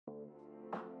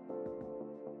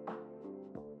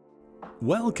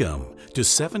Welcome to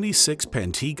 76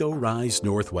 Pantego Rise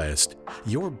Northwest,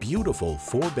 your beautiful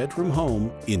 4-bedroom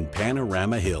home in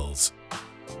Panorama Hills.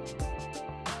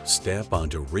 Step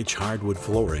onto rich hardwood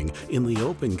flooring in the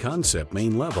open concept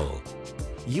main level.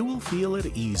 You will feel at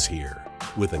ease here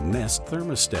with a Nest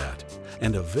thermostat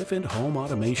and a Vivint home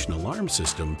automation alarm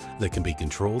system that can be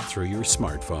controlled through your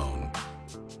smartphone.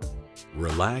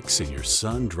 Relax in your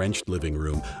sun-drenched living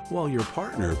room while your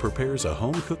partner prepares a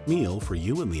home-cooked meal for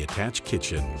you in the attached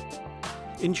kitchen.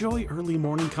 Enjoy early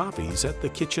morning coffees at the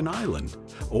kitchen island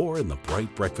or in the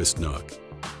bright breakfast nook.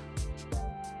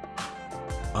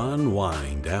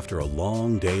 Unwind after a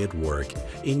long day at work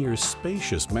in your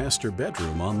spacious master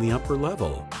bedroom on the upper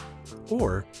level.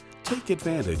 Or take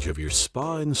advantage of your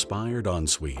spa-inspired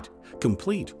ensuite,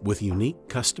 complete with unique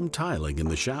custom tiling in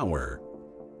the shower.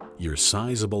 Your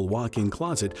sizable walk-in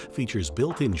closet features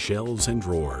built-in shelves and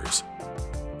drawers.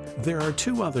 There are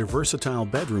 2 other versatile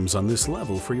bedrooms on this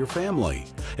level for your family,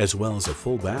 as well as a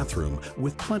full bathroom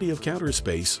with plenty of counter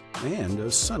space and a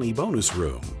sunny bonus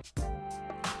room.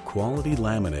 Quality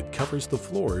laminate covers the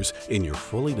floors in your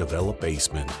fully developed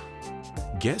basement.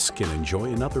 Guests can enjoy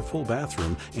another full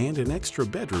bathroom and an extra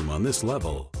bedroom on this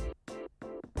level.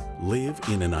 Live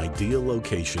in an ideal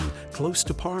location close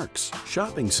to parks,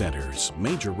 shopping centers,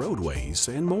 major roadways,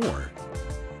 and more.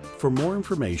 For more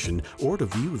information or to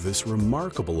view this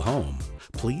remarkable home,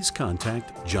 please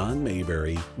contact John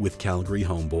Mayberry with Calgary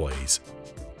Home Boys.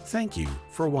 Thank you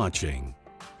for watching.